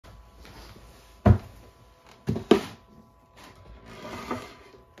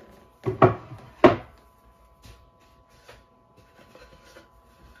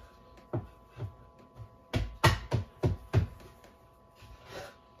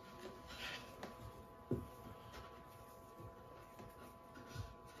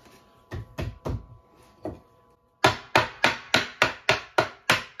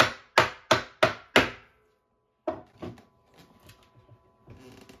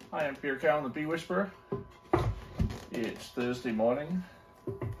Hi, I'm Peter Cowan, the Bee Whisperer. It's Thursday morning.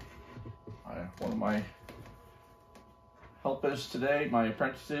 One of my helpers today, my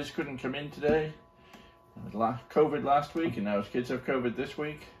apprentices, couldn't come in today. COVID last week, and now his kids have COVID this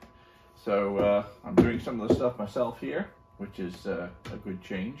week. So I'm doing some of the stuff myself here, which is a good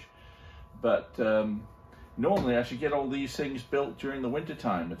change. But normally I should get all these things built during the winter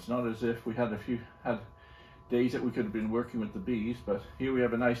time. It's not as if we had days that we could have been working with the bees, but here we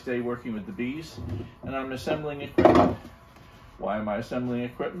have a nice day working with the bees, and I'm assembling equipment. Why am I assembling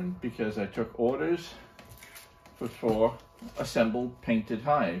equipment? Because I took orders for assembled painted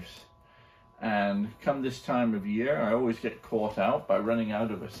hives. And come this time of year, I always get caught out by running out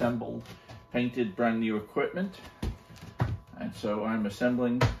of assembled, painted, brand new equipment. And so I'm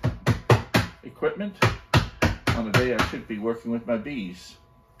assembling equipment on a day I should be working with my bees.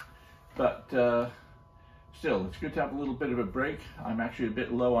 But still, it's good to have a little bit of a break. I'm actually a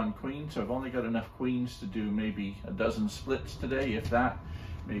bit low on queens, so I've only got enough queens to do maybe a dozen splits today, if that,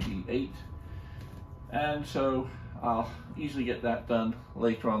 maybe 8. And so I'll easily get that done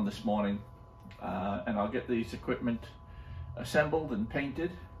later on this morning. And I'll get these equipment assembled and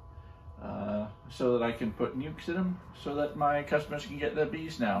painted so that I can put nukes in them so that my customers can get their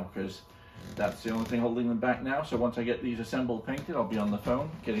bees now, because that's the only thing holding them back now. So once I get these assembled, painted, I'll be on the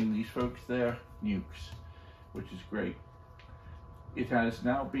phone getting these folks their nukes, which is great. It has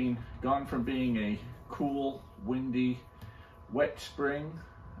now gone from being a cool, windy, wet spring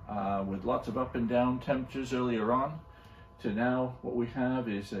with lots of up and down temperatures earlier on, to now what we have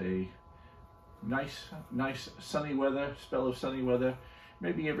is a nice sunny weather, spell of sunny weather.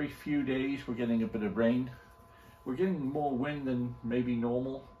 Maybe every few days we're getting a bit of rain. We're getting more wind than maybe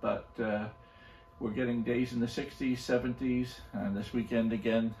normal, but we're getting days in the 60s, 70s, and this weekend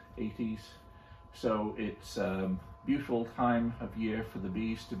again, 80s. So it's a beautiful time of year for the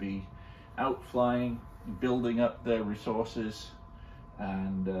bees to be out flying, building up their resources,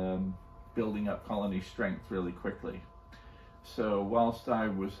 and building up colony strength really quickly. So whilst I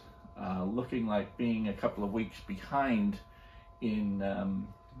was looking like being a couple of weeks behind in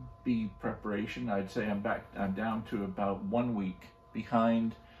bee preparation, I'd say I'm down to about 1 week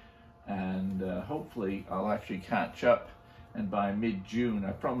behind, and hopefully I'll actually catch up. And by mid-June,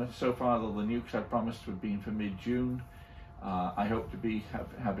 I promised, so far the nukes I promised would be for mid-June. I hope to be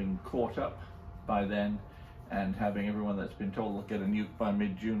having caught up by then, and having everyone that's been told to get a nuke by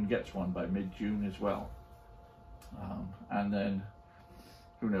mid-June gets one by mid-June as well. And then,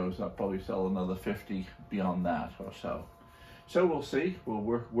 who knows, I'll probably sell another 50 beyond that or so. So we'll see,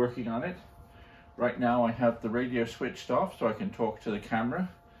 we're working on it. Right now I have the radio switched off so I can talk to the camera,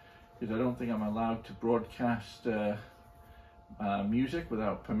 because I don't think I'm allowed to broadcast music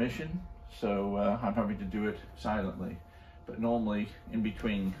without permission, so I'm having to do it silently. But normally, in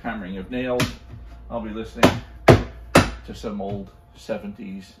between hammering of nails, I'll be listening to some old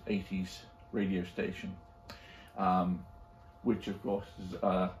 70s, 80s radio station, which of course is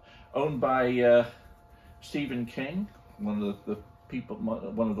owned by Stephen King, one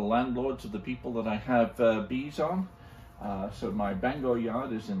of the landlords of the people that I have bees on. So my Bangor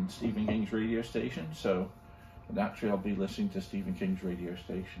yard is in Stephen King's radio station, so naturally I'll be listening to Stephen King's radio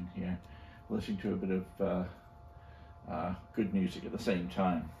station here, listening to a bit of good music at the same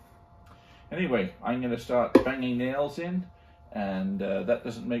time. Anyway, I'm going to start banging nails in, and that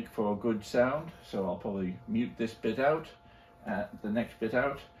doesn't make for a good sound, so I'll probably mute this bit out, the next bit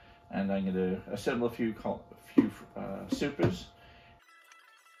out, and I'm going to assemble a few supers.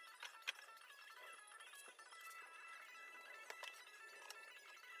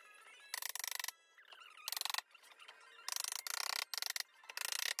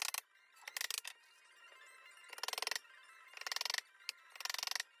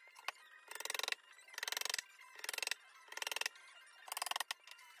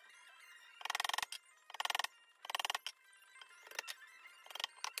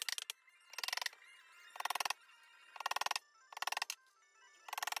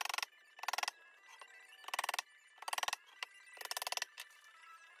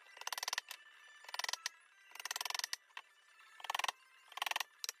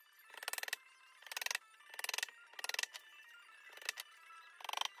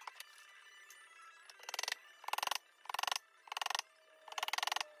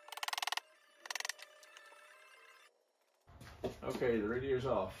 Okay, the radio's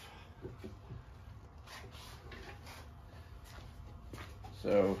off.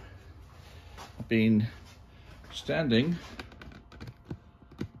 So I've been standing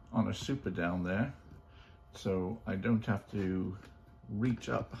on a super down there, so I don't have to reach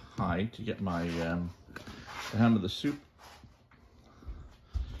up high to get my to hammer the soup.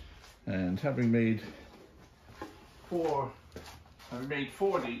 And having made four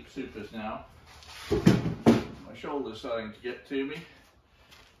deep supers now, my shoulder's starting to get to me,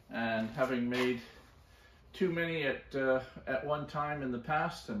 and having made too many at one time in the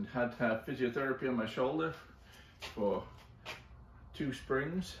past and had to have physiotherapy on my shoulder for 2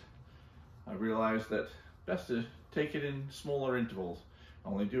 springs, I realized that best to take it in smaller intervals.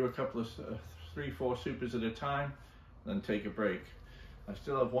 Only do a couple of 3-4 supers at a time, then take a break. I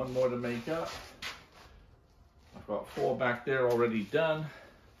still have 1 more to make up. I've got 4 back there already done.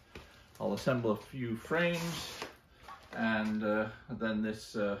 I'll assemble a few frames, and then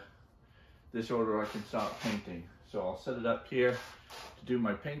this order I can start painting. So I'll set it up here to do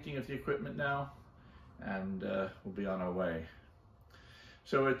my painting of the equipment now, and we'll be on our way.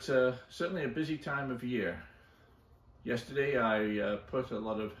 So it's certainly a busy time of year. Yesterday I put a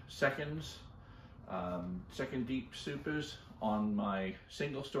lot of second deep supers on my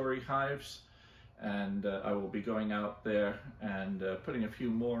single-story hives, and I will be going out there and putting a few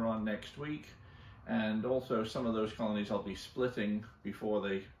more on next week. And also some of those colonies I'll be splitting before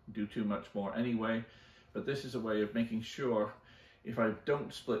they do too much more anyway. But this is a way of making sure if I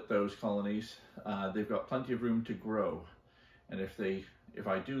don't split those colonies, they've got plenty of room to grow. And if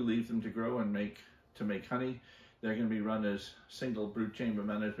I do leave them to grow and make honey, they're going to be run as single brood chamber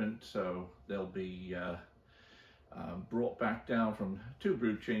management, so they'll be brought back down from 2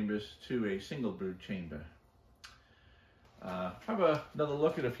 brood chambers to a single brood chamber. Have another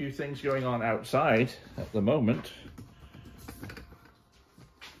look at a few things going on outside at the moment.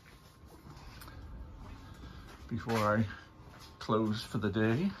 Before I close for the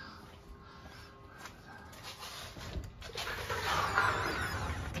day.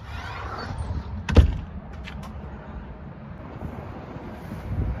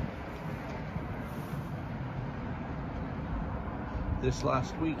 This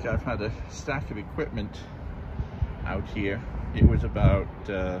last week I've had a stack of equipment out here. It was about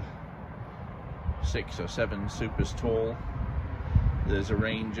 6 or 7 supers tall. There was a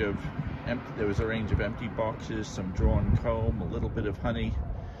range of empty boxes, some drawn comb, a little bit of honey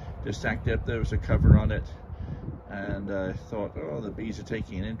just stacked up. There was a cover on it, and I thought, oh, the bees are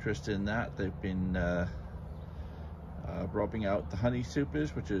taking an interest in that. They've been robbing out the honey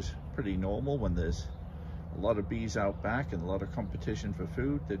supers, which is pretty normal when there's a lot of bees out back and a lot of competition for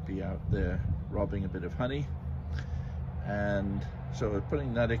food. They'd be out there robbing a bit of honey. And so I was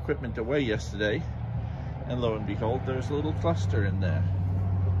putting that equipment away yesterday, and lo and behold, there's a little cluster in there.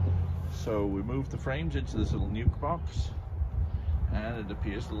 So we moved the frames into this little nuke box, and it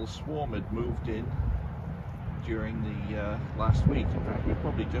appears a little swarm had moved in during the last week. In fact, it was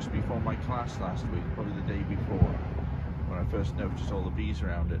probably just before my class last week, probably the day before, when I first noticed all the bees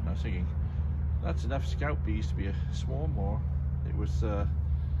around it. And I was thinking, that's enough scout bees to be a swarm, or it was to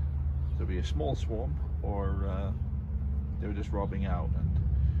be a small swarm, or they were just robbing out. And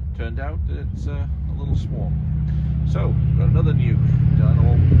turned out that it's a little swarm. So got another nuke done,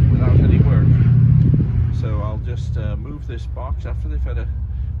 all without any work. So I'll just move this box after they've had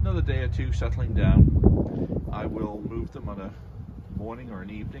another day or 2 settling down. I will move them on a morning or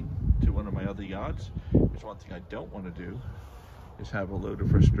an evening to one of my other yards. Because one thing I don't want to do is have a load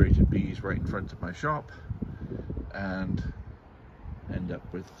of frustrated bees right in front of my shop and end up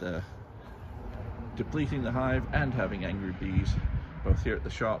with depleting the hive and having angry bees both here at the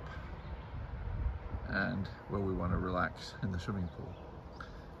shop and where we want to relax in the swimming pool.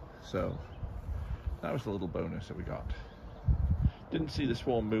 So that was a little bonus that we got. Didn't see the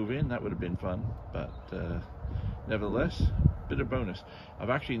swarm move in, that would have been fun, but nevertheless, bit of bonus. I've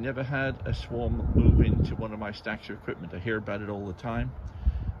actually never had a swarm move into one of my stacks of equipment. I hear about it all the time,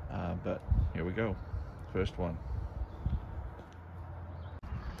 but here we go, first one.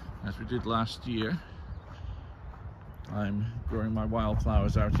 As we did last year, I'm growing my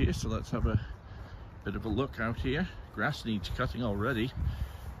wildflowers out here, so let's have a bit of a look out here. Grass needs cutting already.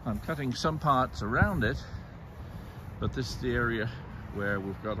 I'm cutting some parts around it, but this is the area where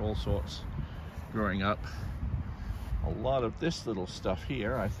we've got all sorts growing up. A lot of this little stuff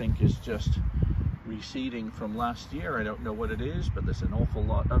here I think is just reseeding from last year. I don't know what it is, but there's an awful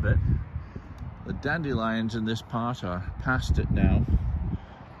lot of it. The dandelions in this part are past it now,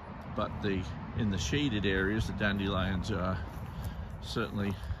 but in the shaded areas the dandelions are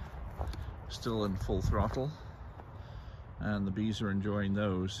certainly still in full throttle, and the bees are enjoying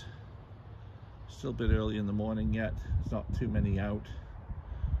those. Still a bit early in the morning yet, there's not too many out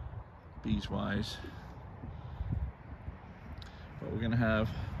bees wise, but we're going to have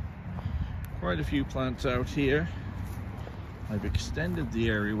quite a few plants out here. I've extended the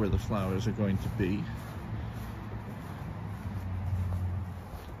area where the flowers are going to be,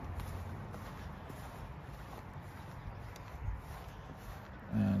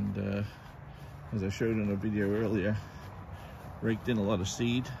 and as I showed in a video earlier, raked in a lot of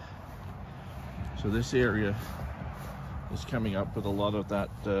seed. So this area is coming up with a lot of that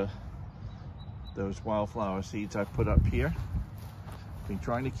those wildflower seeds I put up here. Been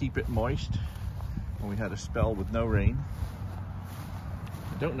trying to keep it moist when we had a spell with no rain.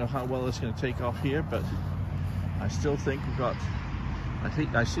 I don't know how well it's going to take off here, but I still think we've got,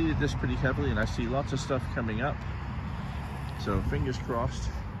 I seeded this pretty heavily and I see lots of stuff coming up. So fingers crossed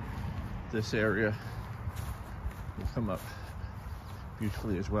this area will come up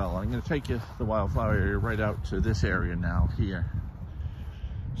beautifully as well. I'm going to take the wildflower area right out to this area now here.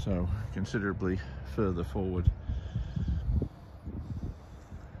 So considerably further forward.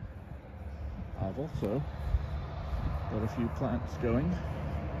 I've also got a few plants going.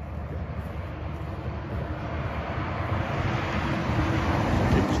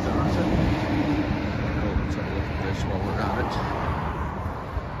 Kickstarter. Oh, let's have a look at this while we're at it.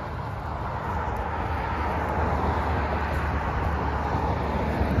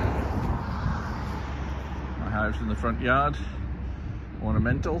 My hives in the front yard,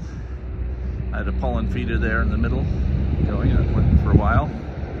 ornamental. I had a pollen feeder there in the middle going, that went for a while.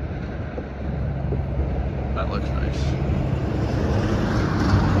 That looks nice.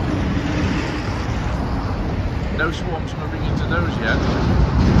 No swarms moving into those yet.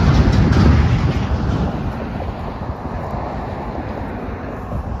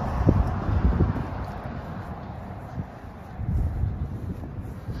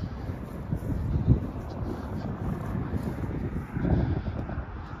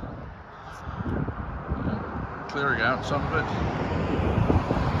 Clearing out some of it.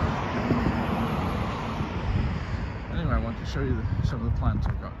 Anyway, I want to show you some of the plants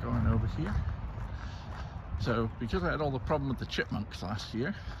I've got going over here. So, because I had all the problem with the chipmunks last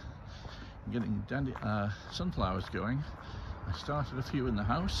year, getting sunflowers going, I started a few in the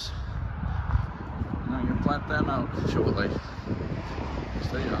house, and I'm going to plant them out shortly.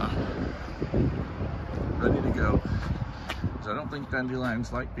 Yes, they are ready to go. Because I don't think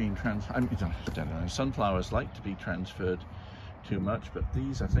dandelions like being sunflowers like to be transferred too much, but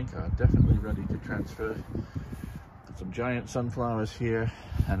these I think are definitely ready to transfer. Got some giant sunflowers here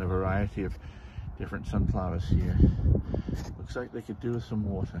and a variety of different sunflowers here. Looks like they could do with some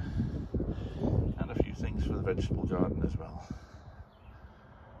water and a few things for the vegetable garden as well.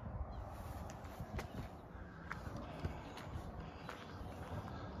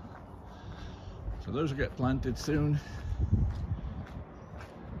 So those will get planted soon.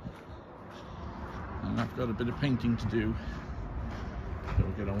 And I've got a bit of painting to do, so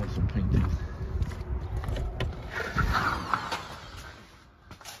we'll get on with some painting.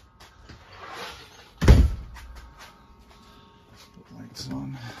 Put lights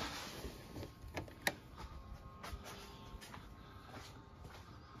on.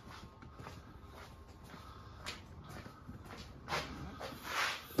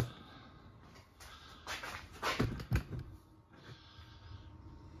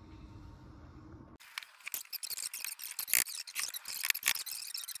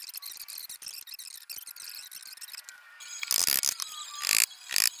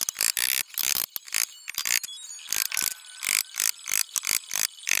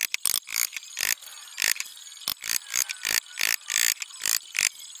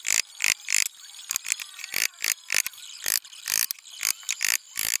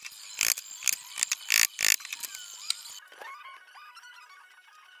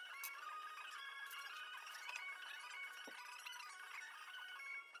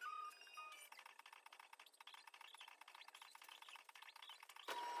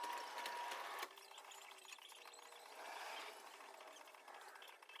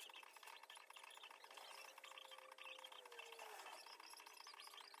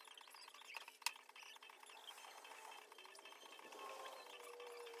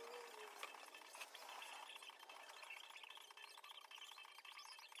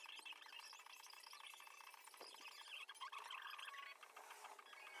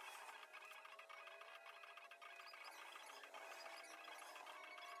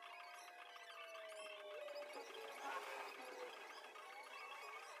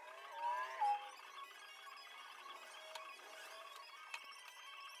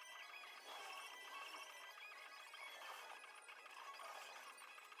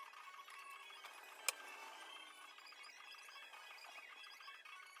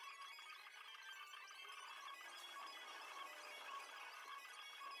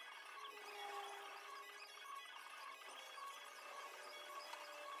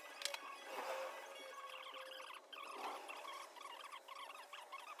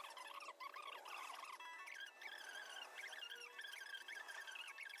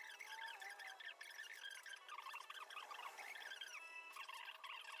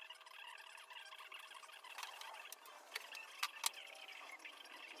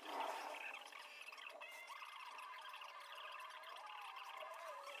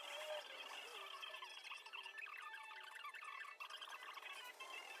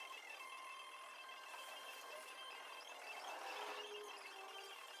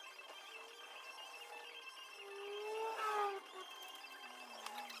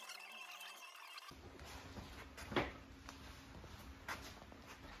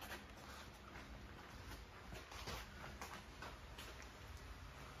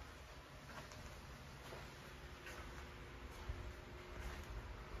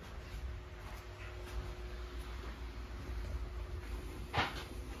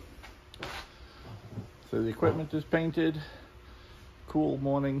 So the equipment is painted. Cool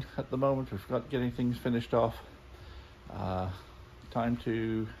morning at the moment. We've got getting things finished off. Time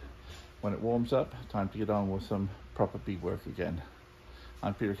to, when it warms up, time to get on with some proper bee work again.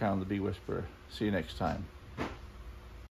 I'm Peter Cowan, the Bee Whisperer. See you next time.